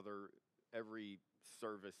every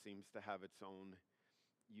service seems to have its own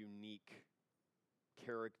unique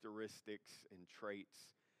characteristics and traits.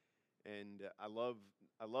 And I love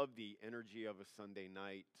the energy of a Sunday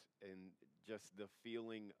night and just the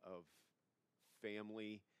feeling of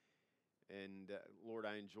family. And Lord,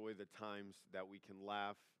 I enjoy the times that we can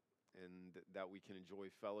laugh and that we can enjoy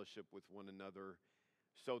fellowship with one another.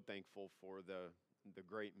 So thankful for the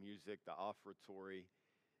great music, the offertory,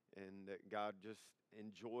 and that God, just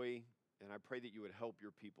enjoy. And I pray that you would help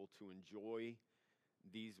your people to enjoy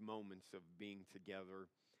these moments of being together.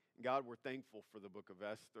 God, we're thankful for the book of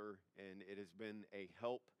Esther, and it has been a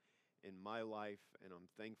help in my life, and I'm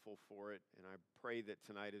thankful for it. And I pray that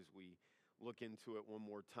tonight, as we look into it one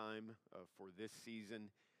more time for this season,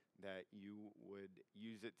 that you would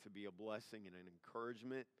use it to be a blessing and an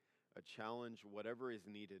encouragement, a challenge, whatever is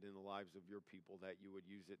needed in the lives of your people, that you would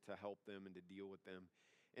use it to help them and to deal with them.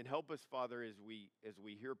 And help us, Father, as we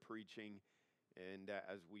hear preaching and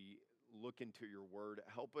as we look into your word,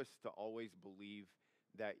 help us to always believe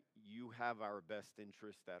that you have our best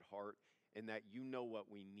interest at heart and that you know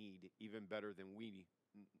what we need even better than we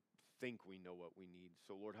think we know what we need.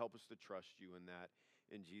 So, Lord, help us to trust you in that.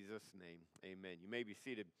 In Jesus' name, amen. You may be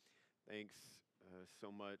seated. Thanks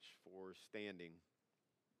so much for standing.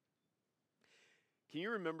 Can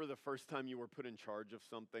you remember the first time you were put in charge of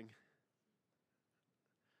something?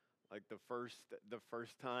 Like the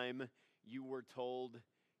first time you were told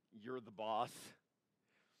you're the boss?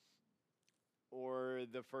 Or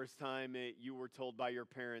the first time you were told by your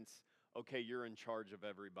parents, okay, you're in charge of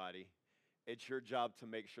everybody. It's your job to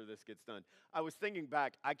make sure this gets done. I was thinking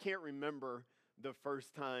back, I can't remember the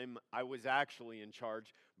first time I was actually in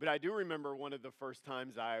charge, but I do remember one of the first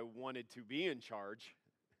times I wanted to be in charge,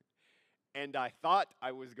 and I thought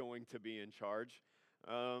I was going to be in charge.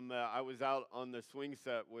 I was out on the swing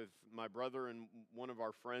set with my brother and one of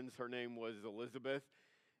our friends. Her name was Elizabeth,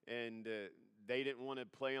 and they didn't want to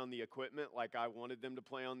play on the equipment like I wanted them to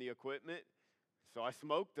play on the equipment, so I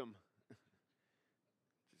smoked them.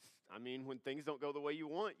 When things don't go the way you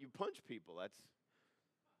want, you punch people. That's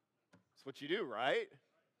what you do, right?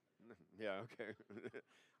 Yeah, okay.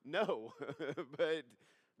 No, but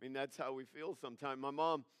that's how we feel sometimes. My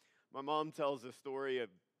mom tells a story of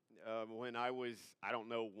when I was, I don't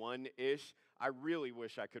know, one-ish. I really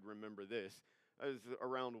wish I could remember this. I was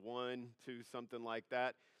around 1, 2, something like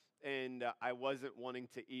that. And I wasn't wanting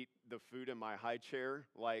to eat the food in my high chair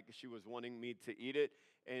like she was wanting me to eat it.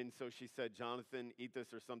 And so she said, Jonathan, eat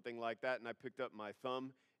this or something like that. And I picked up my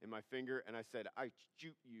thumb and my finger and I said, I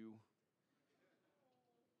shoot you.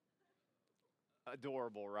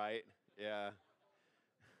 Adorable, right? Yeah.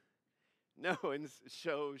 No, and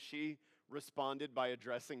so she responded by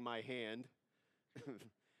addressing my hand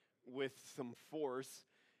with some force.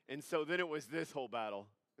 And so then it was this whole battle.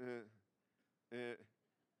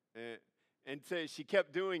 And so she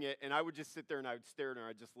kept doing it, and I would just sit there and I would stare at her.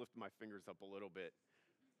 I'd just lift my fingers up a little bit,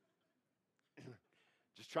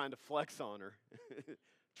 just trying to flex on her,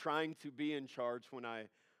 trying to be in charge when I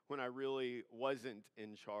really wasn't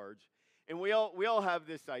in charge. And we all have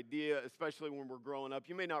this idea, especially when we're growing up.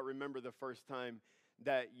 You may not remember the first time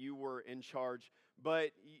that you were in charge,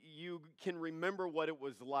 but you can remember what it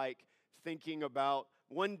was like thinking about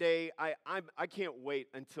one day, I can't wait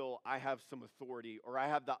until I have some authority or I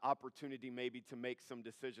have the opportunity maybe to make some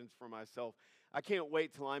decisions for myself. I can't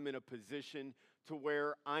wait till I'm in a position to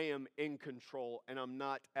where I am in control and I'm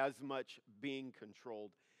not as much being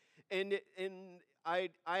controlled. And I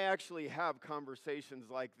actually have conversations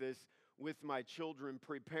like this with my children,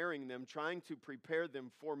 preparing them, trying to prepare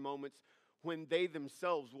them for moments when they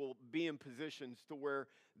themselves will be in positions to where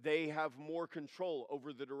they have more control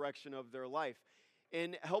over the direction of their life.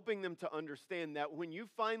 And helping them to understand that when you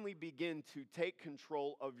finally begin to take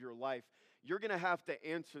control of your life, you're going to have to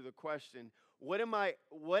answer the question, what am I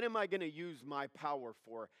going to use my power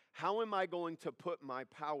for? How am I going to put my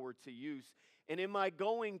power to use? And am I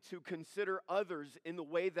going to consider others in the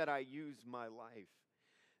way that I use my life?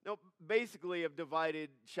 Now, basically, I've divided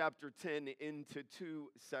chapter 10 into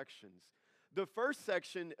 2 sections. The first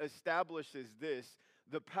section establishes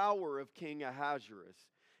the power of King Ahasuerus.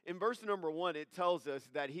 In verse number 1, it tells us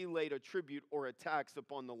that he laid a tribute or a tax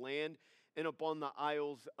upon the land and upon the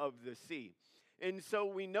isles of the sea. And so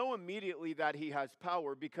we know immediately that he has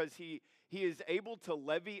power because he is able to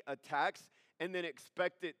levy a tax and then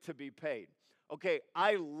expect it to be paid. Okay,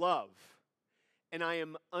 I love, and I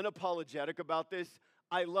am unapologetic about this,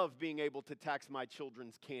 I love being able to tax my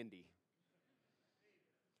children's candy.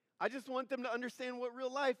 I just want them to understand what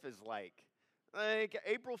real life is like. Like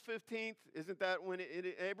April 15th, isn't that when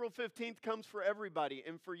April 15th comes for everybody,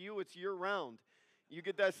 and for you it's year round. You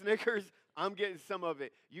get that Snickers, I'm getting some of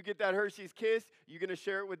it. You get that Hershey's Kiss, you're going to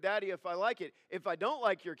share it with Daddy if I like it. If I don't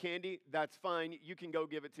like your candy, that's fine. You can go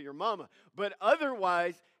give it to your mama. But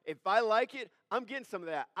otherwise, if I like it, I'm getting some of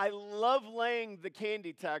that. I love laying the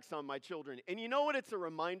candy tax on my children. And you know what it's a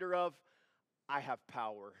reminder of? I have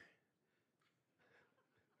power.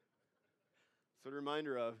 It's a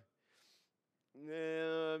reminder of,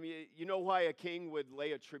 you know why a king would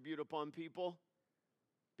lay a tribute upon people?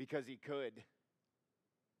 Because he could.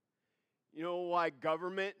 You know why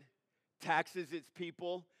government taxes its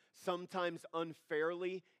people sometimes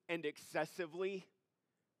unfairly and excessively?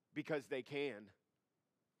 Because they can.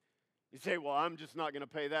 You say, well, I'm just not going to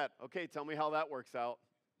pay that. Okay, tell me how that works out.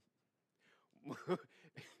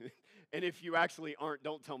 And if you actually aren't,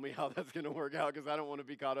 don't tell me how that's going to work out, because I don't want to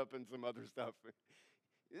be caught up in some other stuff.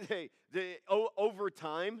 Hey, over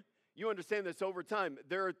time, you understand this, over time,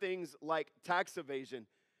 there are things like tax evasion,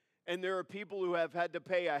 and there are people who have had to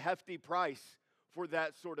pay a hefty price for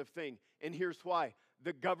that sort of thing. And here's why.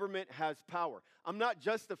 The government has power. I'm not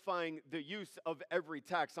justifying the use of every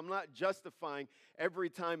tax. I'm not justifying every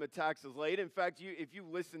time a tax is laid. In fact, if you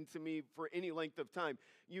listen to me for any length of time,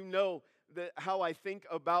 you know how I think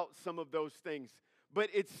about some of those things. But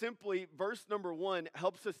it's simply, verse number 1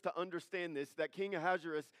 helps us to understand this, that King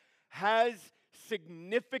Ahasuerus has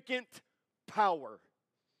significant power,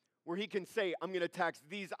 where he can say, I'm going to tax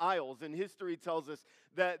these isles. And history tells us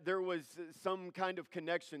that there was some kind of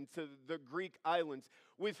connection to the Greek islands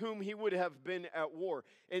with whom he would have been at war.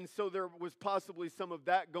 And so there was possibly some of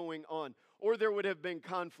that going on, or there would have been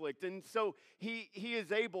conflict. And so he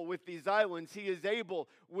is able with these islands, he is able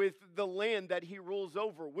with the land that he rules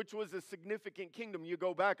over, which was a significant kingdom. You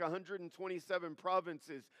go back 127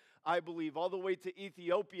 provinces, I believe, all the way to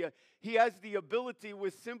Ethiopia. He has the ability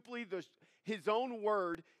with simply his own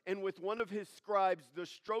word and with one of his scribes, the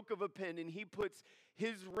stroke of a pen, and he puts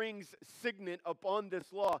his ring's signet upon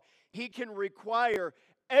this law. He can require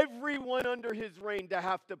everyone under his reign to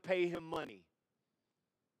have to pay him money.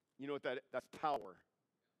 You know what that's power.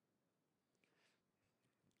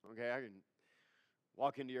 Okay, I can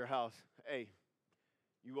walk into your house. Hey,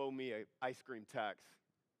 you owe me an ice cream tax.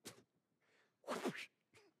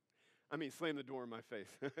 I mean, slam the door in my face.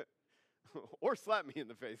 Or slap me in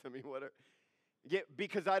the face. I mean, whatever. Yeah,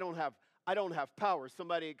 because I don't have power.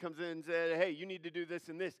 Somebody comes in and says, hey, you need to do this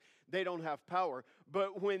and this. They don't have power.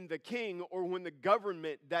 But when the king or when the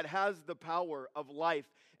government that has the power of life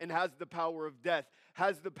and has the power of death,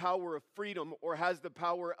 has the power of freedom or has the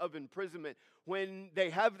power of imprisonment, when they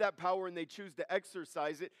have that power and they choose to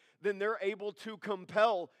exercise it, then they're able to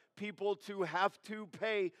compel people to have to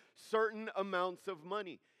pay certain amounts of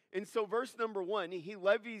money. And so verse number 1, he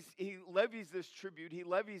levies this tribute, he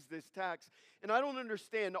levies this tax. And I don't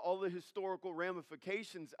understand all the historical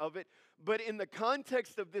ramifications of it, but in the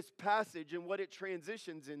context of this passage and what it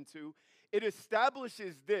transitions into, it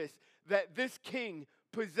establishes this, that this king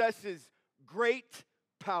possesses great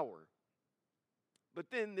power.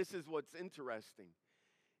 But then this is what's interesting.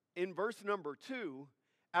 In verse number 2,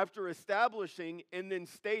 after establishing and then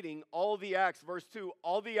stating all the acts, verse 2,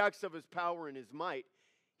 all the acts of his power and his might,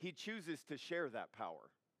 he chooses to share that power.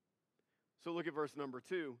 So look at verse number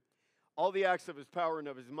 2. All the acts of his power and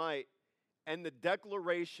of his might, and the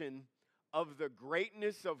declaration of the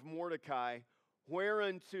greatness of Mordecai,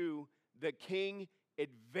 whereunto the king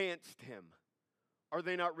advanced him. Are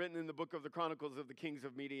they not written in the book of the Chronicles of the kings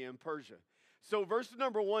of Media and Persia? So verse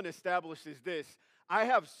number 1 establishes this. I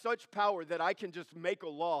have such power that I can just make a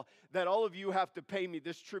law that all of you have to pay me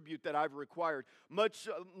this tribute that I've required. Much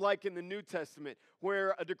like in the New Testament,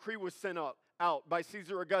 where a decree was sent out by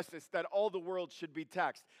Caesar Augustus that all the world should be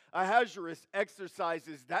taxed. Ahasuerus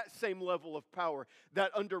exercises that same level of power,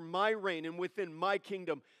 that under my reign and within my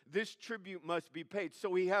kingdom, this tribute must be paid.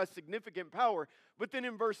 So he has significant power. But then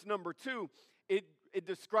in verse number 2, it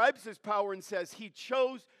describes his power and says he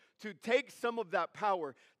chose to take some of that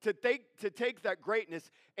power, to take that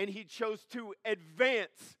greatness, and he chose to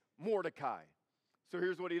advance Mordecai. So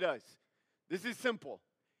here's what he does. This is simple.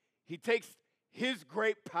 He takes his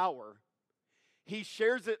great power, he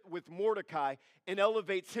shares it with Mordecai, and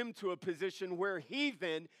elevates him to a position where he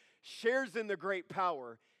then shares in the great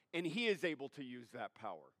power, and he is able to use that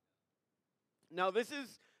power. Now this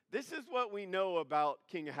is what we know about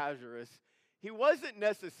King Ahasuerus. He wasn't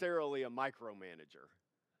necessarily a micromanager,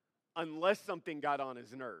 unless something got on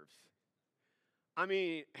his nerves. I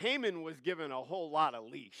mean, Haman was given a whole lot of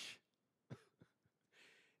leash.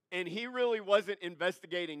 And he really wasn't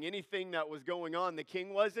investigating anything that was going on. The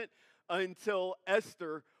king wasn't, until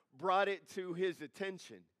Esther brought it to his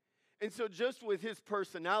attention. And so just with his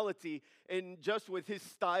personality and just with his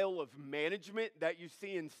style of management that you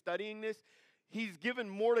see in studying this, he's given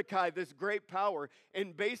Mordecai this great power.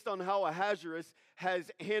 And based on how Ahasuerus has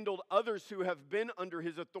handled others who have been under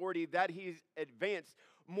his authority that he's advanced,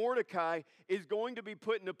 Mordecai is going to be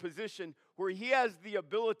put in a position where he has the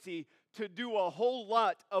ability to do a whole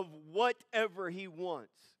lot of whatever he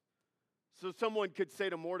wants. So someone could say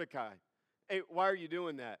to Mordecai, hey, why are you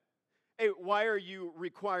doing that? Hey, why are you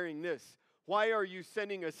requiring this? Why are you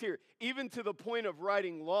sending us here? Even to the point of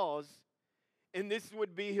writing laws, and this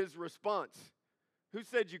would be his response. Who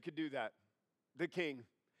said you could do that? The king.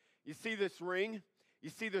 You see this ring? You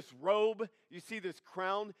see this robe? You see this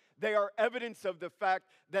crown? They are evidence of the fact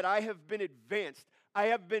that I have been advanced. I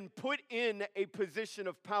have been put in a position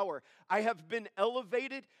of power. I have been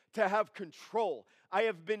elevated to have control. I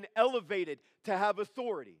have been elevated to have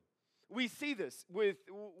authority. We see this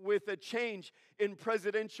with a change in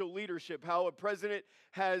presidential leadership, how a president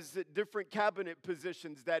has different cabinet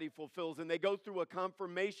positions that he fulfills, and they go through a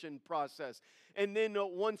confirmation process. And then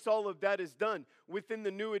once all of that is done, within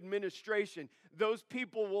the new administration, those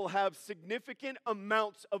people will have significant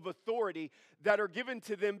amounts of authority that are given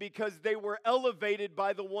to them because they were elevated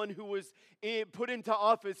by the one who was put into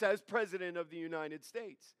office as president of the United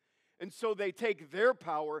States. And so they take their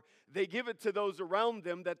power, they give it to those around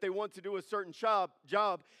them that they want to do a certain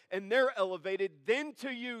job, and they're elevated then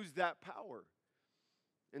to use that power.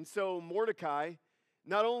 And so Mordecai,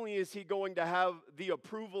 not only is he going to have the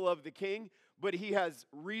approval of the king, but he has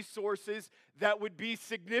resources that would be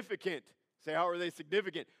significant. Say, how are they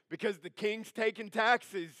significant? Because the king's taking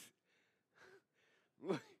taxes.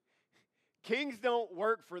 Kings don't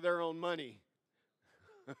work for their own money.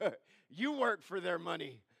 You work for their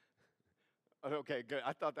money. Okay, good.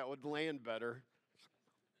 I thought that would land better.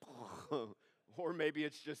 Or maybe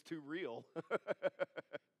it's just too real.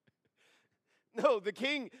 No, the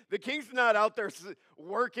king's not out there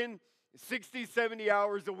working 60, 70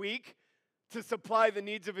 hours a week to supply the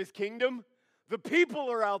needs of his kingdom. The people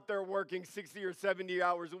are out there working 60 or 70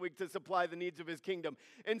 hours a week to supply the needs of his kingdom.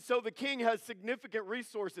 And so the king has significant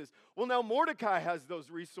resources. Well, now Mordecai has those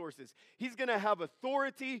resources. He's going to have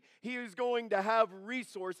authority. He is going to have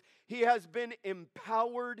resource. He has been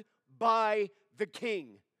empowered by the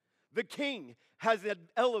king. The king has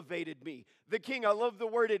elevated me. The king, I love the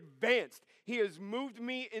word advanced. He has moved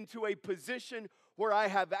me into a position where I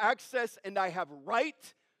have access and I have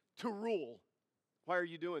right to rule. Why are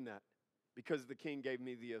you doing that? Because the king gave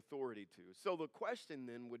me the authority to. So the question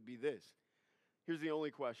then would be this. Here's the only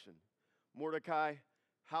question. Mordecai,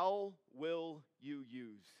 how will you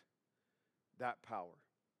use that power?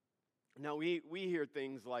 Now, we hear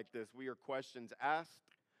things like this. We hear questions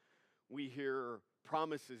asked. We hear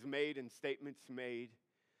promises made and statements made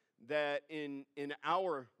that in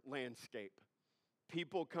our landscape,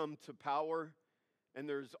 people come to power and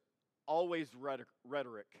there's always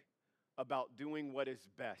rhetoric about doing what is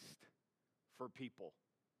best for people.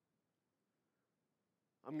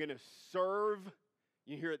 I'm going to serve.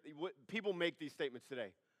 You hear it. People make these statements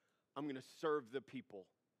today. I'm going to serve the people.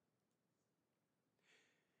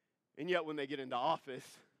 And yet when they get into office,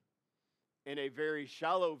 in a very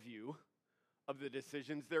shallow view of the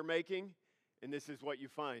decisions they're making, and this is what you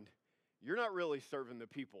find, you're not really serving the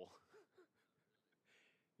people.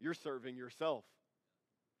 You're serving yourself.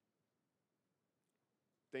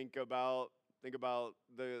 Think about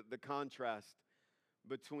the contrast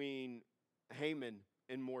between Haman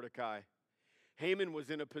and Mordecai. Haman was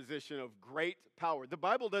in a position of great power. The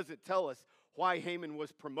Bible doesn't tell us why Haman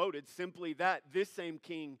was promoted, simply that this same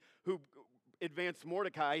king who advanced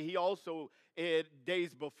Mordecai, he also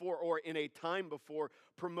days before or in a time before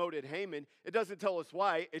promoted Haman. It doesn't tell us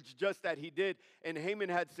why, it's just that he did, and Haman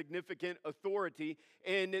had significant authority.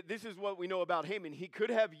 And this is what we know about Haman. He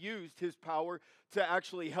could have used his power to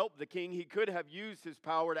actually help the king. He could have used his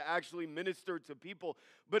power to actually minister to people,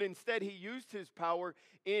 but instead he used his power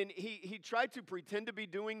and he tried to pretend to be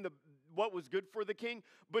doing what was good for the king,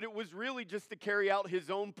 but it was really just to carry out his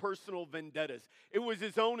own personal vendettas. It was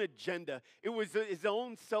his own agenda. It was his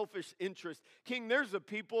own selfish interest. King, there's a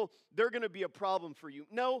people, they're going to be a problem for you.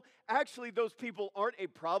 No, actually, those people aren't a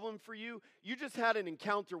problem for you. You just had an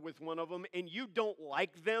encounter with one of them, and you don't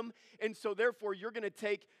like them, and so therefore, you're going to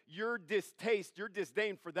take your distaste, your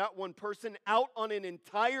disdain for that one person out on an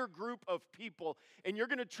entire group of people, and you're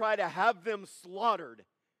going to try to have them slaughtered.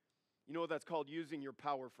 You know what that's called? Using your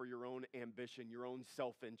power for your own ambition, your own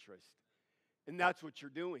self-interest. And that's what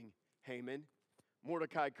you're doing, Haman.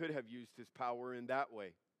 Mordecai could have used his power in that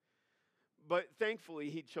way. But thankfully,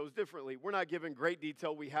 he chose differently. We're not given great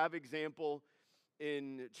detail. We have example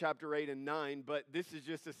in chapter 8 and 9, but this is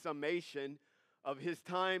just a summation of his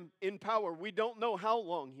time in power. We don't know how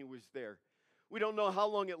long he was there. We don't know how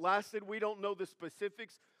long it lasted. We don't know the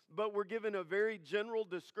specifics, but we're given a very general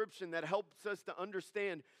description that helps us to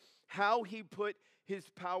understand how he put his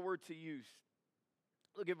power to use.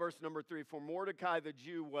 Look at verse number 3. For Mordecai the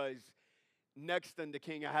Jew was next unto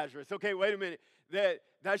King Ahasuerus. Okay, wait a minute.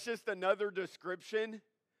 That's just another description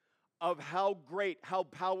of how great, how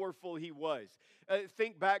powerful he was.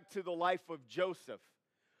 Think back to the life of Joseph,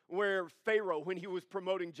 where Pharaoh, when he was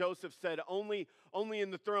promoting Joseph, said, only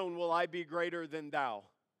in the throne will I be greater than thou.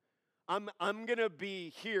 I'm going to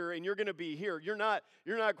be here and you're going to be here. You're not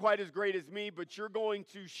quite as great as me, but you're going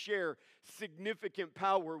to share significant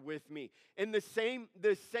power with me. And the same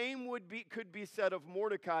could be said of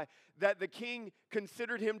Mordecai, that the king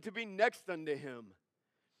considered him to be next unto him.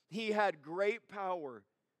 He had great power,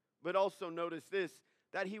 but also notice this,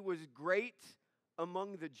 that he was great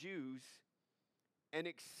among the Jews and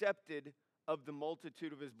accepted of the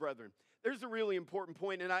multitude of his brethren. There's a really important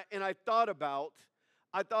point, and I thought about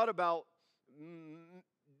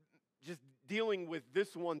just dealing with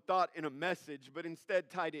this one thought in a message, but instead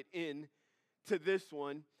tied it in to this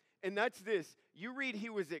one. And that's this. You read he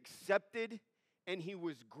was accepted and he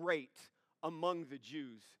was great among the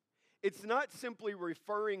Jews. It's not simply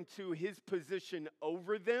referring to his position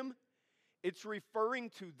over them. It's referring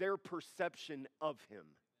to their perception of him.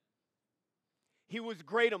 He was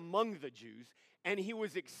great among the Jews and he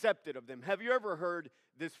was accepted of them. Have you ever heard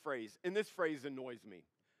this phrase? And this phrase annoys me.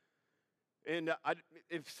 And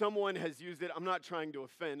if someone has used it, I'm not trying to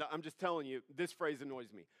offend. I'm just telling you, this phrase annoys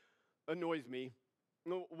me.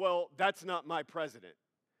 Well, that's not my president.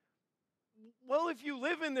 Well, if you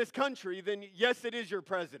live in this country, then yes, it is your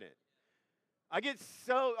president.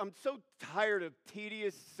 I'm so tired of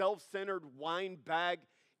tedious, self-centered wine bag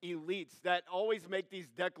elites that always make these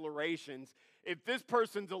declarations. If this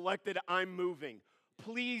person's elected, I'm moving.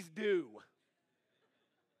 Please do.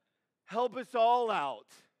 Help us all out.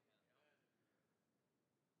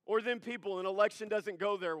 Or then people, an election doesn't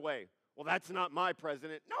go their way. Well, that's not my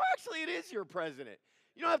president. No, actually, it is your president.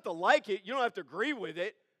 You don't have to like it. You don't have to agree with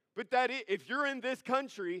it. But if you're in this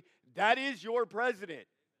country, that is your president.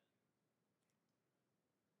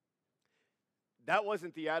 That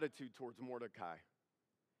wasn't the attitude towards Mordecai.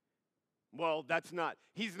 Well,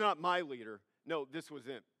 he's not my leader. No, this was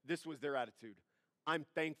it. This was their attitude. I'm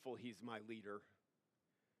thankful he's my leader.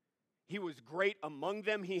 He was great among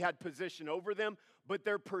them. He had position over them. But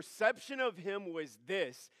their perception of him was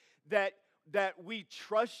this, that we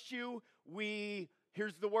trust you,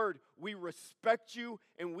 here's the word, we respect you,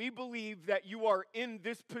 and we believe that you are in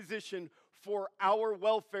this position for our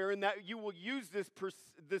welfare and that you will use this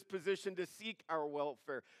position to seek our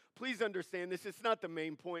welfare. Please understand this. It's not the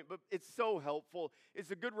main point, but it's so helpful.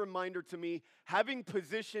 It's a good reminder to me. Having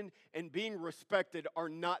position and being respected are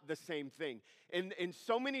not the same thing. And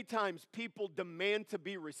so many times people demand to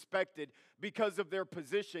be respected because of their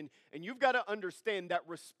position. And you've got to understand that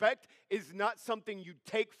respect is not something you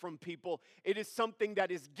take from people. It is something that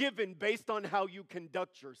is given based on how you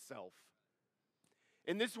conduct yourself.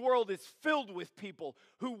 And this world is filled with people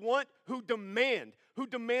who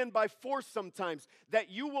demand by force sometimes that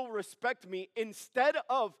you will respect me instead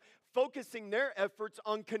of focusing their efforts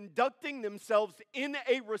on conducting themselves in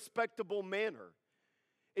a respectable manner.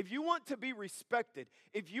 If you want to be respected,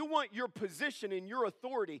 if you want your position and your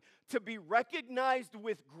authority to be recognized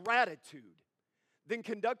with gratitude, then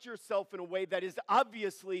conduct yourself in a way that is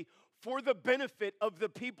obviously for the benefit of the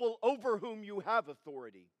people over whom you have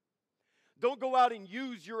authority. Don't go out and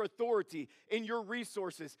use your authority and your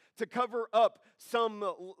resources to cover up some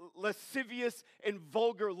lascivious and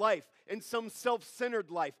vulgar life and some self-centered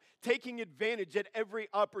life, taking advantage at every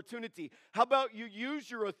opportunity. How about you use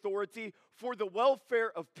your authority for the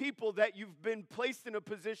welfare of people that you've been placed in a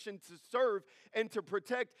position to serve and to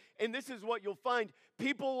protect? And this is what you'll find.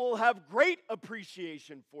 People will have great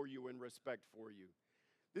appreciation for you and respect for you.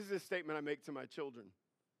 This is a statement I make to my children.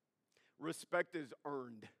 Respect is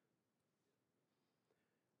earned.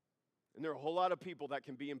 And there are a whole lot of people that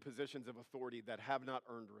can be in positions of authority that have not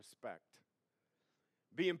earned respect.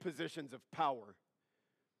 Be in positions of power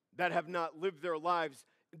that have not lived their lives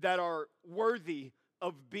that are worthy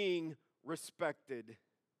of being respected.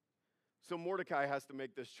 So Mordecai has to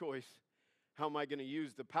make this choice. How am I going to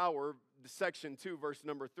use the power? Section 2, verse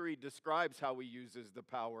number 3 describes how he uses the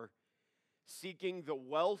power. Seeking the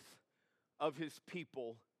wealth of his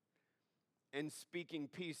people and speaking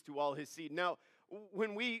peace to all his seed. Now,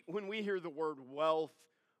 when we hear the word wealth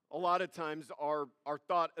a lot of times our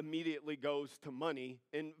thought immediately goes to money,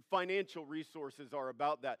 and financial resources are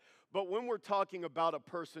about that. But when we're talking about a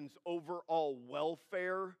person's overall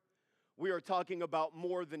welfare, we are talking about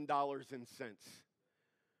more than dollars and cents.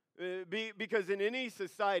 Because in any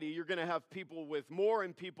society, you're going to have people with more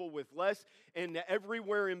and people with less, and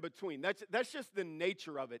everywhere in between. That's just the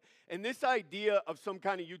nature of it. And this idea of some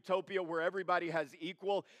kind of utopia where everybody has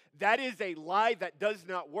equal, that is a lie that does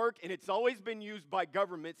not work, and it's always been used by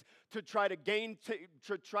governments to try to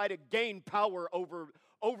gain power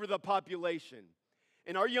over the population.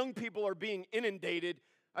 And our young people are being inundated.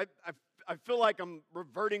 I feel like I'm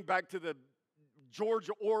reverting back to the George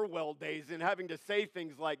Orwell days and having to say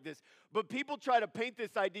things like this. But people try to paint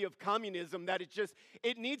this idea of communism that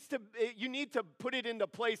you need to put it into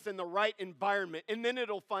place in the right environment and then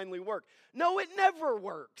it'll finally work. No, it never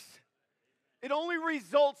works. It only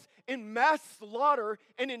results in mass slaughter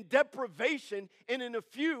and in deprivation and in a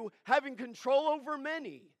few having control over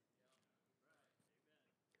many.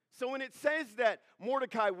 So when it says that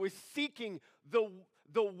Mordecai was seeking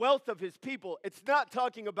the wealth of his people, it's not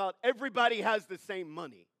talking about everybody has the same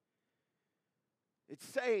money. It's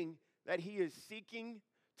saying that he is seeking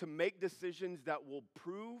to make decisions that will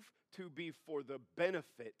prove to be for the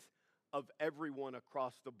benefit of everyone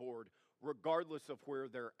across the board, regardless of where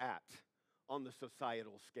they're at on the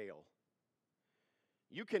societal scale.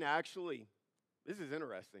 You can actually, this is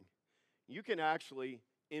interesting, you can actually,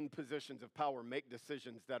 in positions of power, make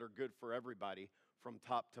decisions that are good for everybody from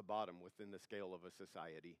top to bottom within the scale of a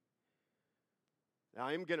society. Now,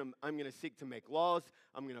 I'm gonna seek to make laws,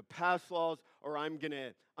 I'm gonna pass laws, or I'm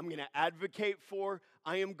gonna advocate for.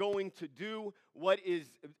 I am going to do what is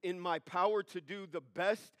in my power to do the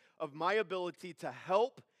best of my ability to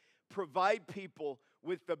help provide people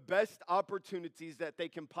with the best opportunities that they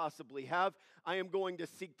can possibly have. I am going to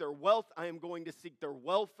seek their wealth. I am going to seek their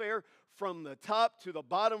welfare from the top to the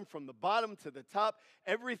bottom, from the bottom to the top,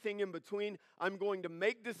 everything in between. I'm going to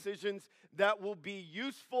make decisions that will be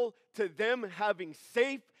useful to them having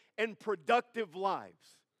safe and productive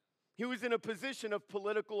lives. He was in a position of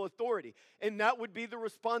political authority, and that would be the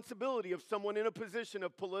responsibility of someone in a position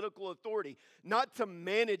of political authority, not to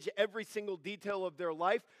manage every single detail of their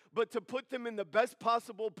life, but to put them in the best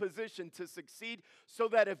possible position to succeed so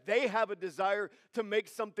that if they have a desire to make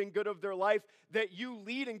something good of their life, that you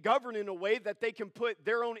lead and govern in a way that they can put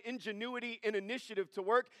their own ingenuity and initiative to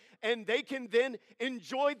work, and they can then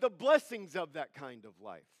enjoy the blessings of that kind of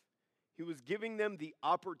life. He was giving them the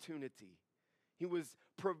opportunity. He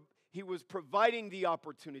was providing the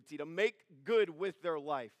opportunity to make good with their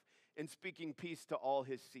life and speaking peace to all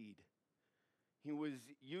his seed. He was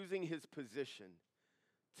using his position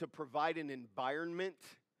to provide an environment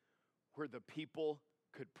where the people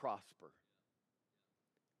could prosper.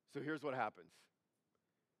 So here's what happens.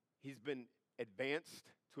 He's been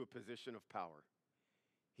advanced to a position of power.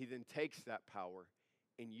 He then takes that power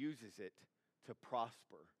and uses it to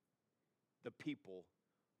prosper the people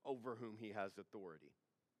over whom he has authority.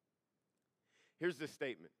 Here's the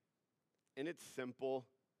statement, and it's simple.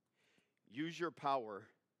 Use your power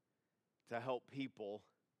to help people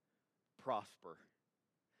prosper.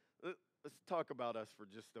 Let's talk about us for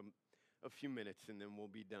just a few minutes, and then we'll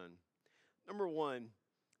be done. Number one,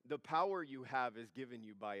 the power you have is given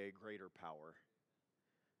you by a greater power.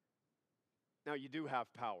 Now, you do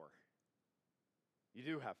have power. You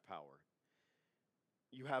do have power.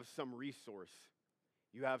 You have some resource.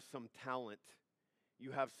 You have some talent. You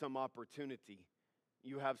have some opportunity.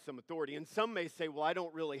 You have some authority. And some may say, well, I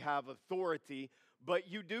don't really have authority, but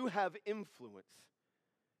you do have influence.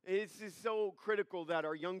 It's just so critical that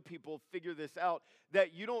our young people figure this out,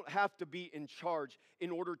 that you don't have to be in charge in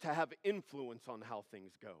order to have influence on how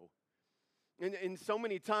things go. And so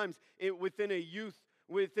many times within a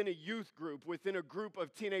youth group, within a group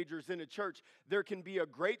of teenagers in a church, there can be a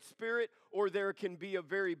great spirit or there can be a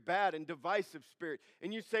very bad and divisive spirit.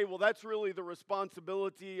 And you say, well, that's really the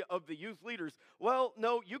responsibility of the youth leaders. Well,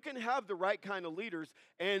 no, you can have the right kind of leaders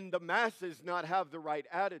and the masses not have the right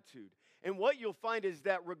attitude. And what you'll find is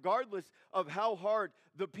that regardless of how hard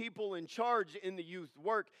the people in charge in the youth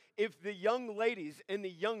work, if the young ladies and the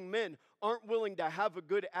young men aren't willing to have a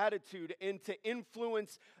good attitude and to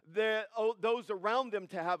influence those around them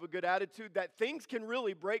to have a good attitude, that things can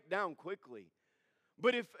really break down quickly.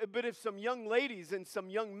 But if some young ladies and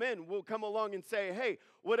some young men will come along and say, hey,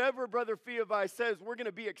 whatever Brother Fiyavai says, we're going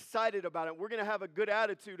to be excited about it. We're going to have a good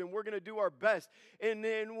attitude, and we're going to do our best. And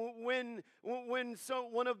then when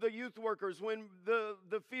one of the youth workers, when the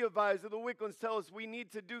Fiyavais or the Wicklins tell us we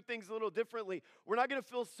need to do things a little differently, we're not going to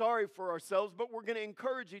feel sorry for ourselves, but we're going to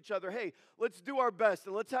encourage each other. Hey, let's do our best,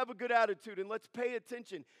 and let's have a good attitude, and let's pay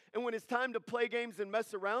attention. And when it's time to play games and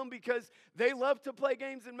mess around, because they love to play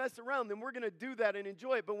games and mess around, then we're going to do that and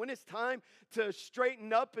enjoy it. But when it's time to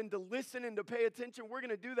straighten up and to listen and to pay attention, we're going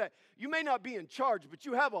to do that. You may not be in charge, but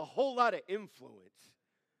you have a whole lot of influence.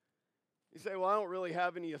 You say, well, I don't really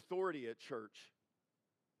have any authority at church.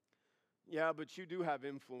 Yeah, but you do have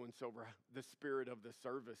influence over the spirit of the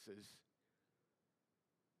services.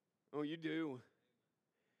 Oh, you do.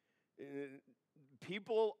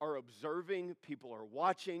 People are observing, people are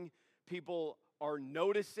watching, people are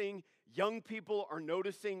noticing, young people are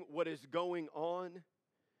noticing what is going on.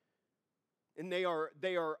 And they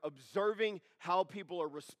are observing how people are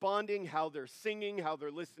responding, how they're singing, how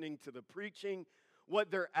they're listening to the preaching,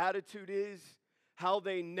 what their attitude is, how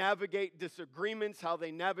they navigate disagreements, how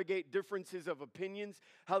they navigate differences of opinions,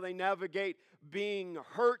 how they navigate being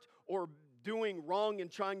hurt or doing wrong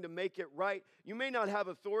and trying to make it right. You may not have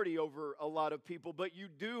authority over a lot of people, but you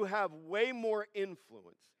do have way more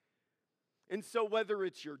influence. And so whether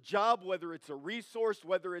it's your job, whether it's a resource,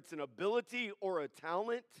 whether it's an ability or a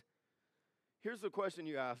talent, here's the question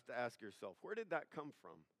you have to ask yourself. Where did that come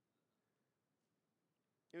from?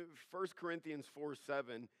 1 Corinthians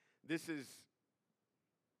 4:7, this is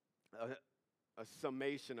a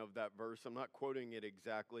summation of that verse. I'm not quoting it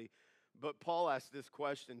exactly, but Paul asked this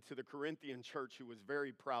question to the Corinthian church who was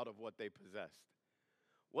very proud of what they possessed.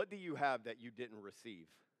 What do you have that you didn't receive?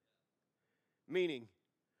 Meaning,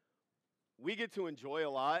 we get to enjoy a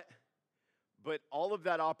lot, but all of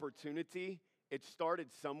that opportunity, it started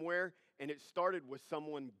somewhere, and it started with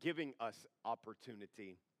someone giving us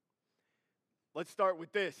opportunity. Let's start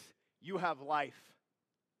with this. You have life.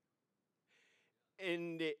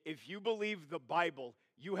 And if you believe the Bible,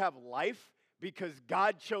 you have life because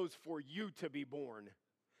God chose for you to be born.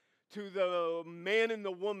 To the man and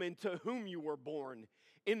the woman to whom you were born,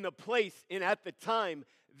 in the place and at the time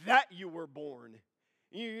that you were born.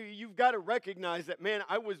 You've got to recognize that, man,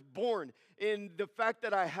 I was born, in the fact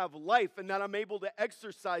that I have life and that I'm able to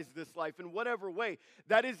exercise this life in whatever way,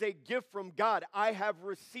 that is a gift from God. I have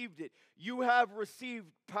received it. You have received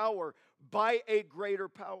power by a greater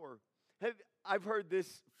power. I've heard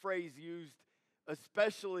this phrase used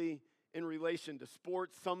especially in relation to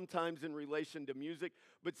sports, sometimes in relation to music,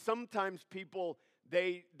 but sometimes people,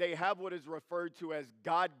 they have what is referred to as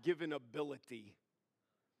God-given ability.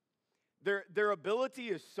 Their ability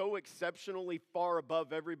is so exceptionally far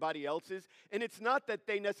above everybody else's, and it's not that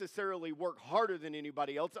they necessarily work harder than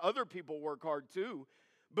anybody else. Other people work hard too,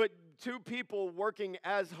 but two people working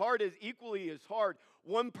as hard as equally as hard,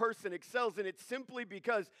 one person excels, and it's simply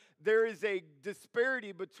because there is a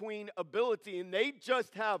disparity between ability, and they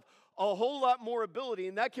just have a whole lot more ability,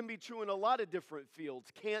 and that can be true in a lot of different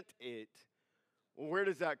fields, can't it? Well, where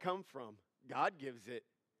does that come from? God gives it.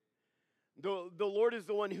 The Lord is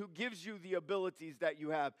the one who gives you the abilities that you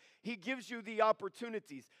have. He gives you the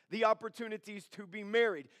opportunities to be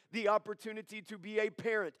married, the opportunity to be a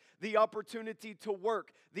parent, the opportunity to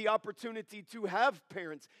work, the opportunity to have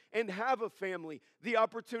parents and have a family, the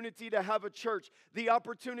opportunity to have a church, the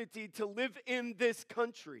opportunity to live in this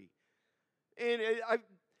country. And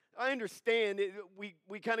I understand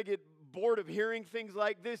we kind of get bored of hearing things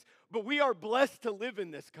like this, but we are blessed to live in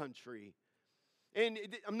this country. And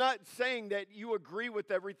I'm not saying that you agree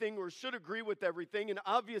with everything or should agree with everything. And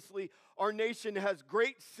obviously, our nation has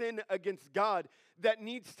great sin against God that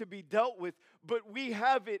needs to be dealt with. But we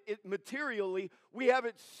have it materially, we have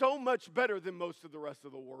it so much better than most of the rest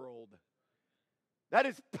of the world. That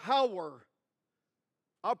is power,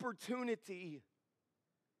 opportunity.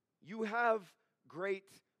 You have great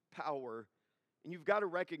power. And you've got to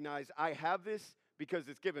recognize, I have this because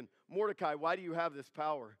it's given. Mordecai, why do you have this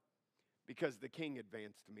power? Because the king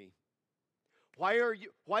advanced me. Why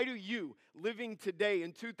do you, living today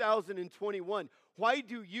in 2021, why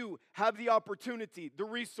do you have the opportunity, the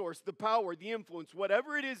resource, the power, the influence,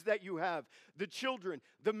 whatever it is that you have, the children,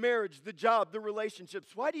 the marriage, the job, the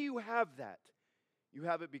relationships, why do you have that? You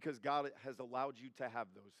have it because God has allowed you to have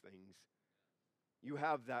those things. You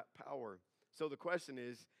have that power. So the question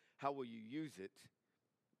is, how will you use it?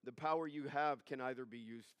 The power you have can either be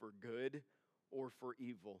used for good or for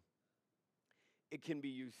evil. It can be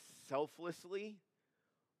used selflessly,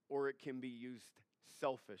 or it can be used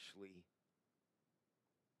selfishly.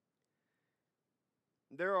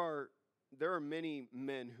 There are many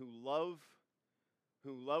men who love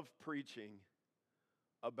preaching,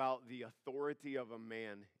 about the authority of a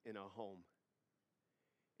man in a home.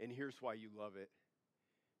 And here's why you love it.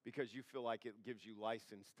 Because you feel like it gives you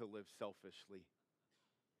license to live selfishly.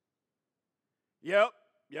 Yep,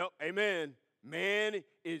 amen. Man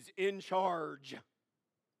is in charge.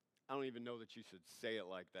 I don't even know that you should say it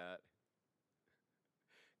like that.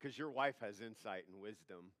 Because your wife has insight and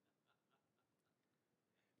wisdom.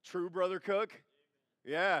 True, Brother Cook?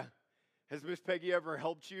 Yeah. Has Miss Peggy ever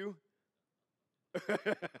helped you?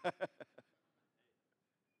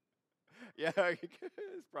 Yeah,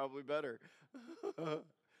 it's probably better.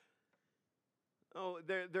 Oh,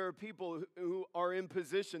 there are people who are in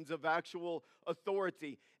positions of actual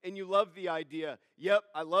authority, and you love the idea. Yep,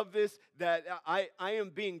 I love this, that I am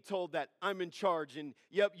being told that I'm in charge, and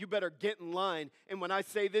yep, you better get in line. And when I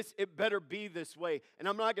say this, it better be this way. And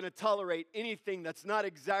I'm not going to tolerate anything that's not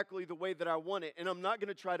exactly the way that I want it, and I'm not going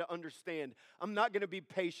to try to understand. I'm not going to be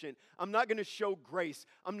patient. I'm not going to show grace.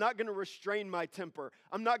 I'm not going to restrain my temper.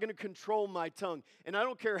 I'm not going to control my tongue. And I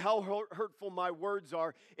don't care how hurtful my words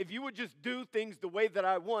are. If you would just do things the way that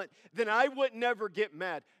I want, then I would never get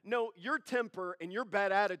mad. No, your temper and your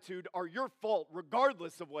bad attitude are your fault,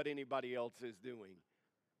 regardless of what anybody else is doing.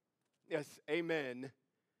 Yes, amen.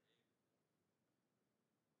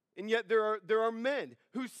 And yet there are men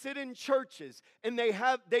who sit in churches and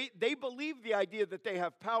they believe the idea that they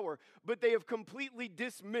have power, but they have completely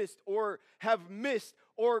dismissed or have missed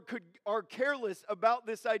or are careless about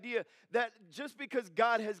this idea that just because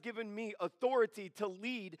God has given me authority to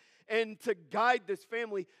lead and to guide this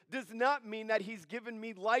family does not mean that He's given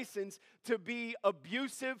me license to be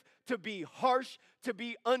abusive, to be harsh, to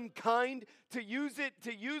be unkind, to use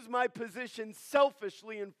my position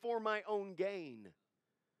selfishly and for my own gain.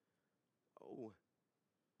 Oh,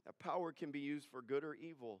 that power can be used for good or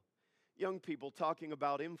evil. Young people talking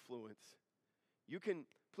about influence.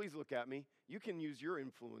 Please look at me. You can use your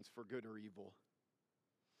influence for good or evil.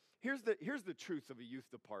 Here's the truth of a youth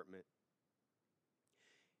department.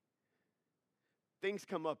 Things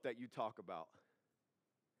come up that you talk about.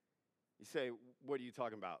 You say, what are you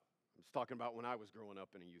talking about? I was talking about when I was growing up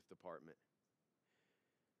in a youth department.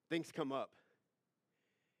 Things come up.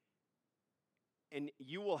 And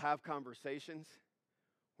you will have conversations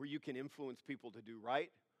where you can influence people to do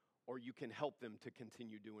right, or you can help them to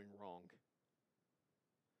continue doing wrong.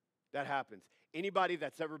 That happens. Anybody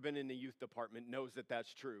that's ever been in the youth department knows that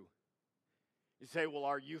that's true. You say, well,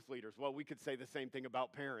 our youth leaders. Well, we could say the same thing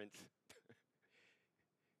about parents.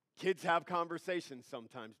 Kids have conversations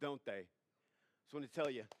sometimes, don't they? So I want to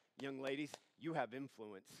tell you, young ladies, you have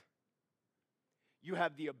influence. You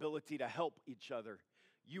have the ability to help each other.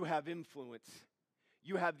 You have influence.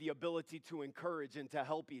 You have the ability to encourage and to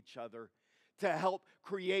help each other, to help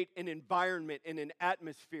create an environment and an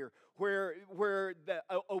atmosphere where the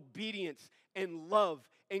obedience and love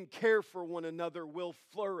and care for one another will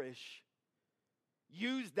flourish.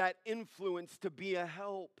 Use that influence to be a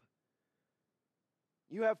help.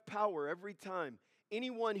 You have power every time.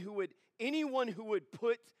 Anyone who would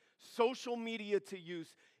put social media to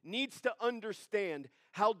use needs to understand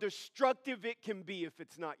how destructive it can be if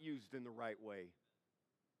it's not used in the right way.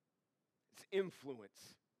 It's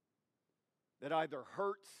influence that either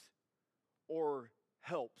hurts or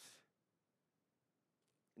helps.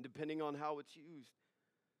 And depending on how it's used,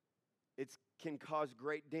 it can cause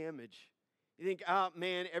great damage. You think,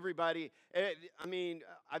 man, everybody,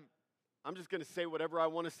 I'm just going to say whatever I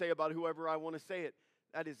want to say about whoever I want to say it.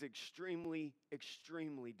 That is extremely,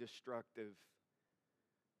 extremely destructive.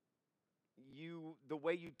 The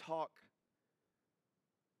way you talk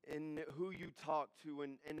and who you talk to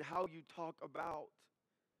and how you talk about,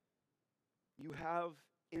 you have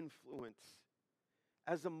influence.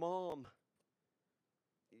 As a mom,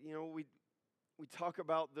 we talk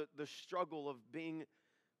about the struggle of being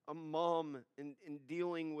a mom and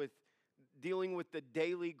dealing with the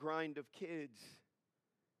daily grind of kids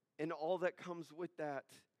and all that comes with that.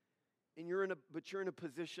 And you're in a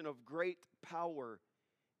position of great power,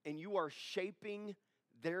 and you are shaping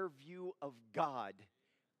their view of God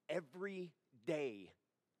every day.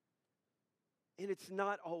 And it's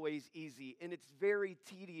not always easy, and it's very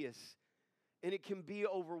tedious, and it can be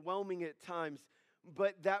overwhelming at times,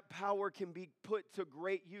 but that power can be put to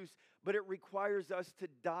great use, but it requires us to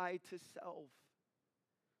die to self.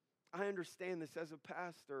 I understand this as a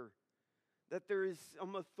pastor, that there is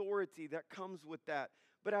some authority that comes with that.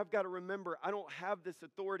 But I've got to remember, I don't have this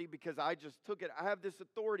authority because I just took it. I have this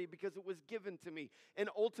authority because it was given to me. And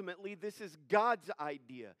ultimately, this is God's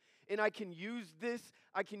idea. And I can use this.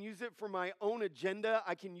 I can use it for my own agenda.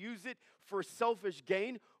 I can use it for selfish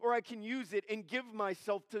gain. Or I can use it and give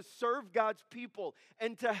myself to serve God's people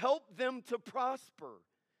and to help them to prosper.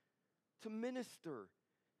 to minister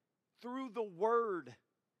through the word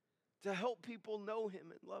to help people know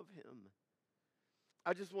him and love him.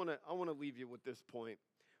 I want to leave you with this point.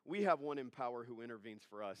 We have one in power who intervenes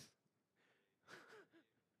for us.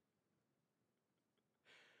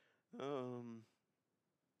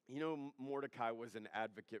 Mordecai was an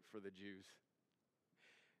advocate for the Jews.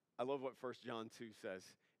 I love what 1 John 2 says.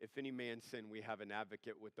 If any man sin, we have an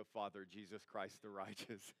advocate with the Father, Jesus Christ the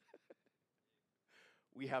righteous.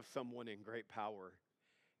 We have someone in great power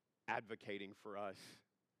advocating for us.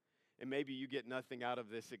 And maybe you get nothing out of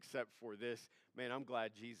this except for this. Man, I'm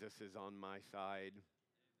glad Jesus is on my side.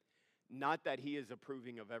 Not that he is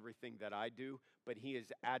approving of everything that I do, but he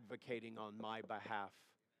is advocating on my behalf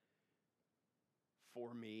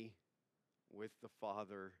for me with the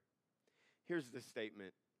Father. Here's the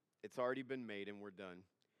statement. It's already been made and we're done.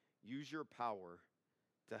 Use your power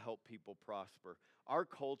to help people prosper. Our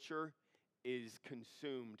culture is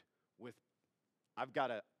consumed with, I've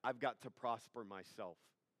got to prosper myself.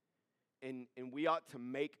 And we ought to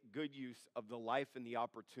make good use of the life and the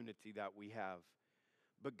opportunity that we have.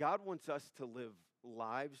 But God wants us to live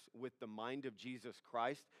lives with the mind of Jesus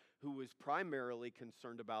Christ, who was primarily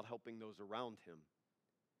concerned about helping those around him.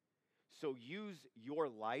 So use your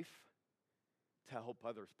life to help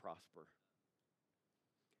others prosper.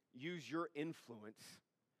 Use your influence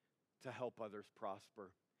to help others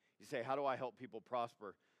prosper. You say, how do I help people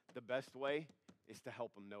prosper? The best way is to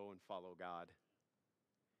help them know and follow God.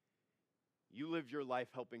 You live your life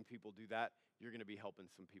helping people do that, you're going to be helping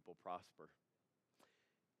some people prosper.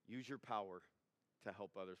 Use your power to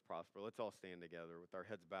help others prosper. Let's all stand together with our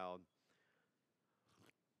heads bowed,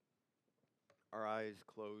 our eyes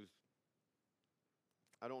closed.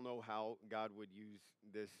 I don't know how God would use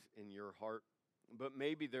this in your heart, but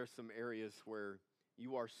maybe there's some areas where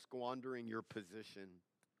you are squandering your position.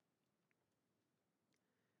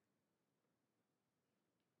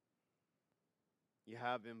 You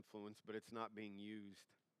have influence, but it's not being used.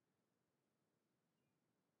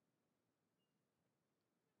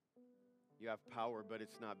 You have power, but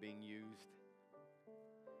it's not being used.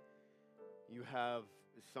 You have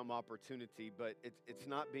some opportunity, but it's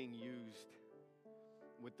not being used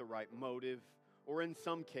with the right motive. Or in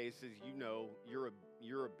some cases,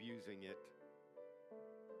 you're abusing it.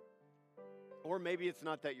 Or maybe it's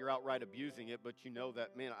not that you're outright abusing it, but you know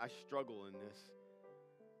that, man, I struggle in this.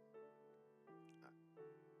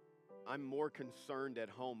 I'm more concerned at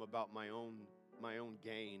home about my own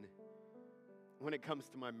gain. When it comes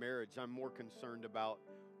to my marriage, I'm more concerned about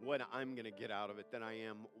what I'm going to get out of it than I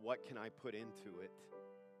am what can I put into it.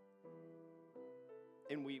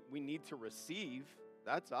 And we need to receive,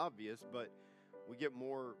 that's obvious, but we get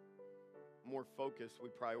more focused. We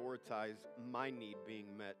prioritize my need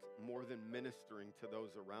being met more than ministering to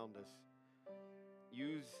those around us.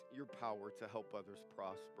 Use your power to help others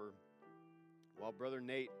prosper. While Brother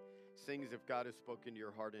Nate sings, if God has spoken to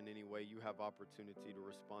your heart in any way, you have opportunity to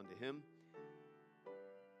respond to him.